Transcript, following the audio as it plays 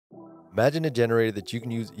Imagine a generator that you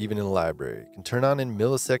can use even in a library. It can turn on in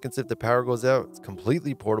milliseconds if the power goes out. It's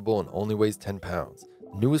completely portable and only weighs 10 pounds.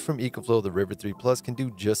 The newest from EcoFlow, the River 3 Plus, can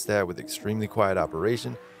do just that with extremely quiet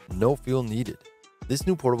operation, no fuel needed. This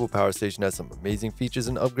new portable power station has some amazing features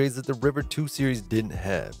and upgrades that the River 2 series didn't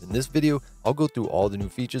have. In this video, I'll go through all the new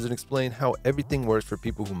features and explain how everything works for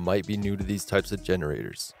people who might be new to these types of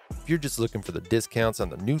generators. If you're just looking for the discounts on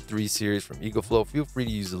the new 3 series from EcoFlow, feel free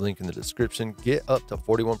to use the link in the description. Get up to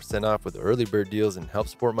 41% off with the early bird deals and help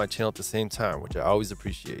support my channel at the same time, which I always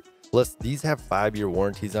appreciate. Plus, these have 5-year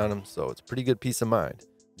warranties on them, so it's pretty good peace of mind.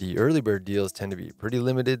 The early bird deals tend to be pretty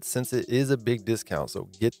limited since it is a big discount, so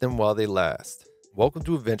get them while they last. Welcome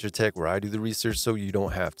to Adventure Tech, where I do the research so you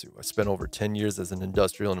don't have to. I spent over 10 years as an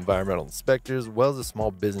industrial and environmental inspector as well as a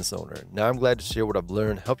small business owner. Now I'm glad to share what I've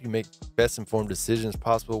learned, help you make best informed decisions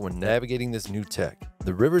possible when navigating this new tech.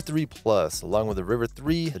 The River 3 Plus, along with the River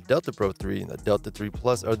 3, the Delta Pro 3, and the Delta 3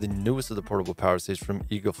 Plus are the newest of the portable power stations from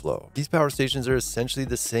EcoFlow. These power stations are essentially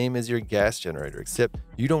the same as your gas generator, except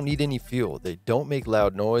you don't need any fuel. They don't make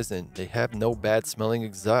loud noise and they have no bad smelling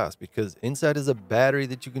exhaust because inside is a battery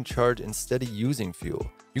that you can charge instead of using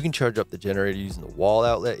fuel. You can charge up the generator using the wall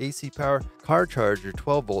outlet AC power, car charger,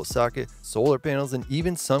 12-volt socket, solar panels, and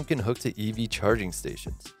even some can hook to EV charging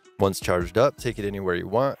stations. Once charged up, take it anywhere you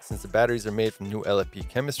want. Since the batteries are made from new LFP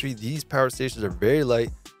chemistry, these power stations are very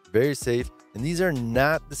light, very safe, and these are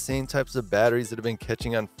not the same types of batteries that have been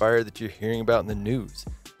catching on fire that you're hearing about in the news.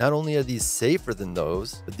 Not only are these safer than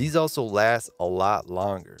those, but these also last a lot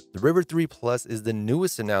longer. The River 3 Plus is the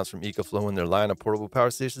newest announced from EcoFlow in their line of portable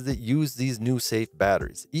power stations that use these new safe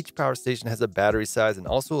batteries. Each power station has a battery size and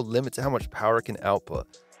also a limit to how much power it can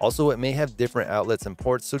output. Also, it may have different outlets and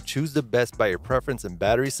ports, so choose the best by your preference and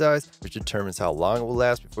battery size, which determines how long it will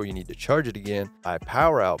last before you need to charge it again, by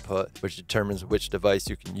power output, which determines which device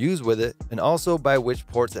you can use with it, and also by which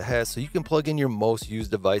ports it has so you can plug in your most used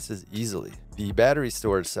devices easily. The battery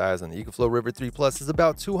storage size on the EcoFlow River 3 Plus is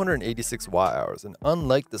about 286 watt-hours, and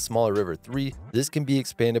unlike the smaller River 3, this can be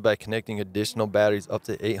expanded by connecting additional batteries up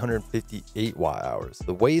to 858 watt-hours.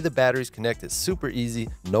 The way the batteries connect is super easy,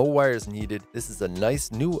 no wires needed. This is a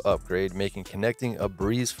nice new upgrade, making connecting a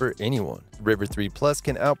breeze for anyone. The River 3 Plus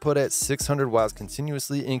can output at 600 watts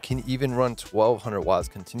continuously and can even run 1200 watts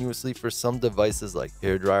continuously for some devices like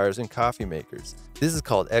hair dryers and coffee makers. This is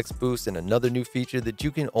called X Boost, and another new feature that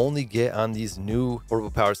you can only get on these new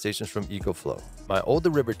portable power stations from EcoFlow. My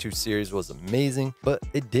older River 2 series was amazing, but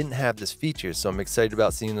it didn't have this feature, so I'm excited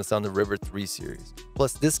about seeing this on the River 3 series.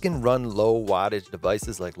 Plus, this can run low wattage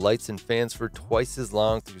devices like lights and fans for twice as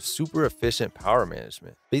long through super efficient power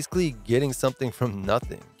management. Basically getting something from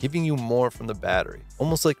nothing, giving you more from the battery,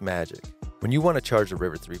 almost like magic. When you want to charge the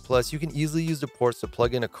River 3 Plus, you can easily use the ports to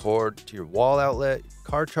plug in a cord to your wall outlet,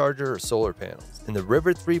 car charger, or solar panels. And the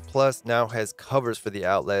River 3 Plus now has covers for the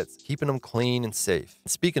outlets, keeping them clean and safe.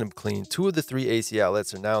 And speaking of clean, 2 of the 3 AC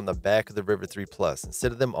outlets are now on the back of the River 3 Plus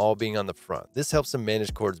instead of them all being on the front. This helps them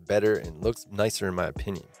manage cords better and looks nicer in my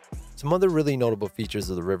opinion. Some other really notable features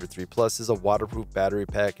of the River 3 Plus is a waterproof battery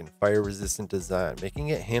pack and fire-resistant design, making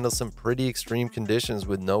it handle some pretty extreme conditions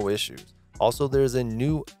with no issues. Also, there's a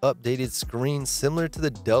new updated screen similar to the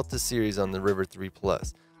Delta series on the River 3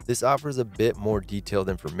 Plus. This offers a bit more detailed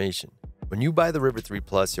information. When you buy the River 3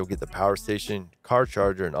 Plus, you'll get the power station, car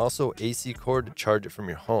charger, and also AC cord to charge it from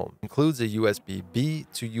your home. It includes a USB-B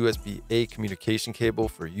to USB-A communication cable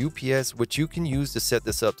for UPS, which you can use to set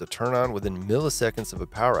this up to turn on within milliseconds of a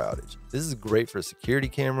power outage. This is great for security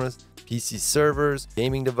cameras, PC servers,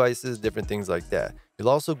 gaming devices, different things like that. You'll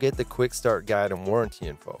also get the quick start guide and warranty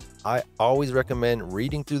info. I always recommend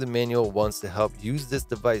reading through the manual once to help use this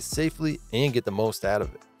device safely and get the most out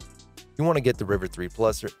of it. If you want to get the River 3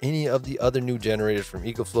 Plus or any of the other new generators from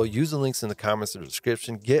EcoFlow, use the links in the comments or the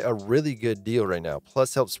description. Get a really good deal right now,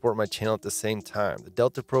 plus help support my channel at the same time. The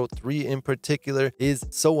Delta Pro 3 in particular is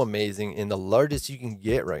so amazing and the largest you can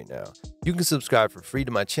get right now. You can subscribe for free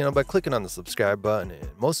to my channel by clicking on the subscribe button, and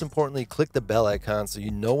most importantly, click the bell icon so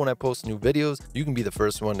you know when I post new videos, you can be the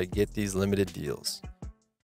first one to get these limited deals.